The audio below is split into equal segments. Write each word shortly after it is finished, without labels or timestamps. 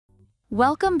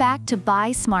Welcome back to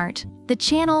Buy Smart, the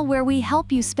channel where we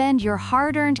help you spend your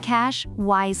hard-earned cash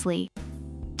wisely.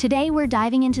 Today we're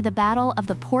diving into the battle of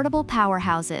the portable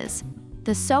powerhouses,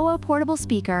 the SOWO portable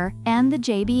speaker and the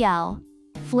JBL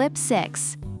Flip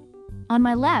 6. On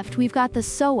my left, we've got the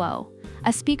SOWO,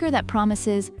 a speaker that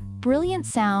promises brilliant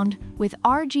sound with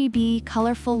RGB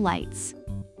colorful lights.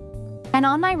 And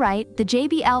on my right, the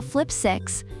JBL Flip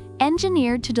 6,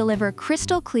 engineered to deliver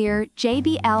crystal clear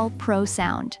JBL Pro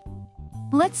sound.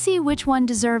 Let's see which one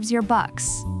deserves your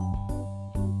bucks.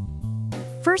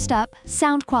 First up,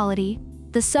 sound quality.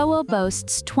 The SOWO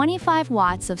boasts 25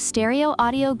 watts of stereo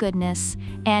audio goodness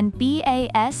and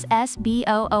BASS-BOOM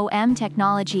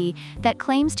technology that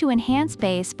claims to enhance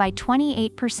bass by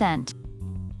 28%.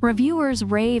 Reviewers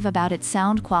rave about its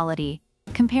sound quality,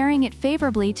 comparing it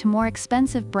favorably to more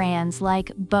expensive brands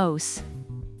like Bose.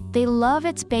 They love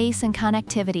its bass and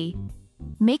connectivity,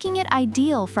 making it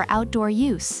ideal for outdoor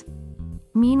use.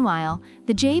 Meanwhile,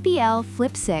 the JBL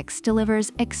Flip 6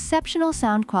 delivers exceptional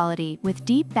sound quality with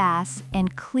deep bass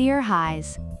and clear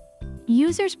highs.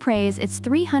 Users praise its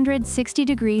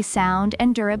 360-degree sound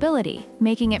and durability,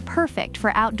 making it perfect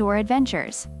for outdoor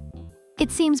adventures.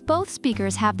 It seems both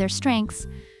speakers have their strengths,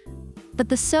 but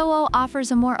the SOWO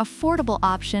offers a more affordable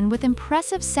option with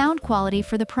impressive sound quality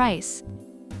for the price.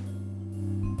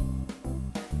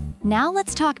 Now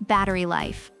let's talk battery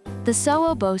life. The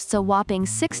SOWO boasts a whopping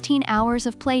 16 hours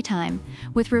of playtime,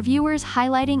 with reviewers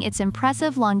highlighting its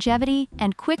impressive longevity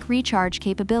and quick recharge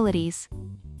capabilities.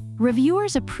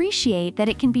 Reviewers appreciate that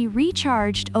it can be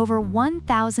recharged over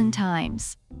 1,000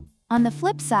 times. On the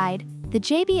flip side, the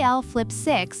JBL Flip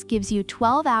 6 gives you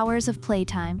 12 hours of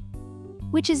playtime,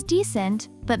 which is decent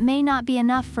but may not be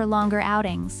enough for longer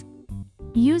outings.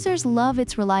 Users love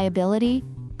its reliability,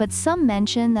 but some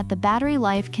mention that the battery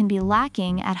life can be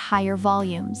lacking at higher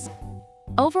volumes.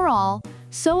 Overall,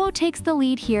 SOWO takes the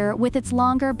lead here with its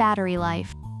longer battery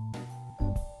life.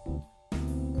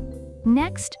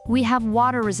 Next, we have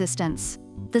water resistance.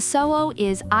 The SOWO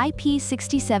is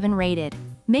IP67 rated,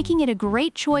 making it a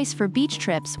great choice for beach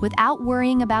trips without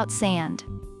worrying about sand.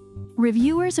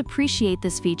 Reviewers appreciate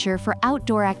this feature for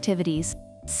outdoor activities.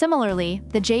 Similarly,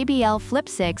 the JBL Flip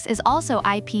 6 is also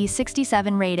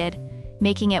IP67 rated,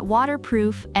 making it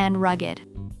waterproof and rugged.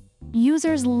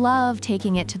 Users love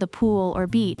taking it to the pool or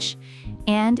beach,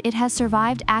 and it has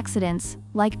survived accidents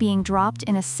like being dropped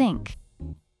in a sink.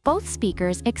 Both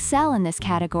speakers excel in this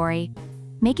category,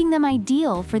 making them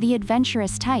ideal for the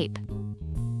adventurous type.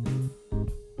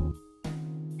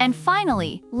 And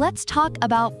finally, let's talk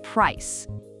about price.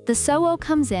 The SOWO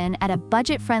comes in at a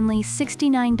budget-friendly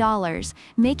 $69,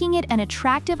 making it an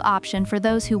attractive option for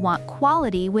those who want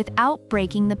quality without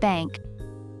breaking the bank.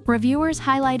 Reviewers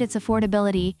highlight its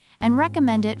affordability and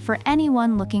recommend it for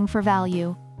anyone looking for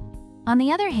value. On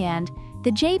the other hand,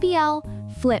 the JBL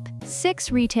Flip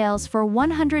 6 retails for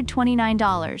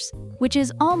 $129, which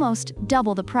is almost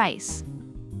double the price.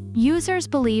 Users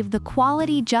believe the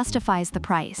quality justifies the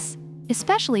price,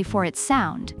 especially for its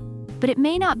sound, but it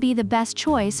may not be the best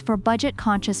choice for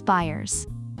budget-conscious buyers.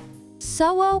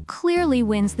 SOWO clearly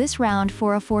wins this round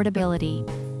for affordability.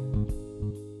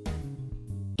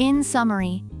 In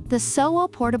summary, the SOWO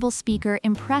portable speaker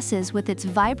impresses with its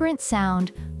vibrant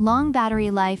sound, long battery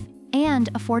life,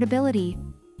 and affordability,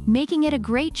 making it a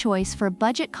great choice for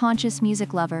budget-conscious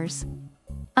music lovers.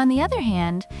 On the other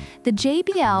hand, the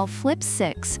JBL Flip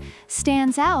 6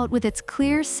 stands out with its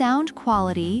clear sound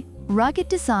quality, rugged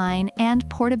design, and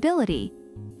portability,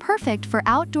 perfect for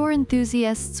outdoor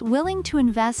enthusiasts willing to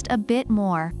invest a bit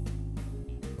more.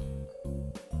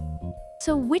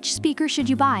 So which speaker should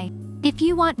you buy? If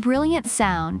you want brilliant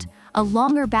sound, a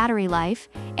longer battery life,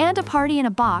 and a party in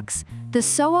a box, the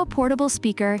SOWO portable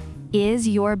speaker is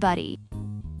your buddy.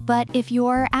 But if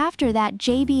you're after that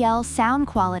JBL sound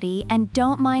quality and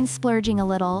don't mind splurging a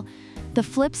little, the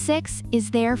Flip 6 is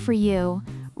there for you,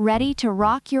 ready to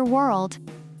rock your world.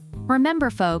 Remember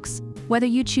folks, whether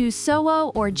you choose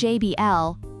SOWO or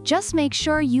JBL, just make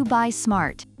sure you buy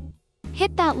smart.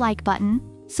 Hit that like button,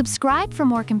 subscribe for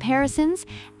more comparisons,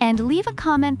 and leave a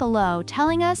comment below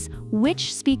telling us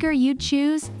which speaker you'd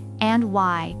choose and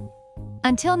why.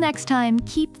 Until next time,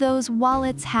 keep those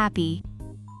wallets happy.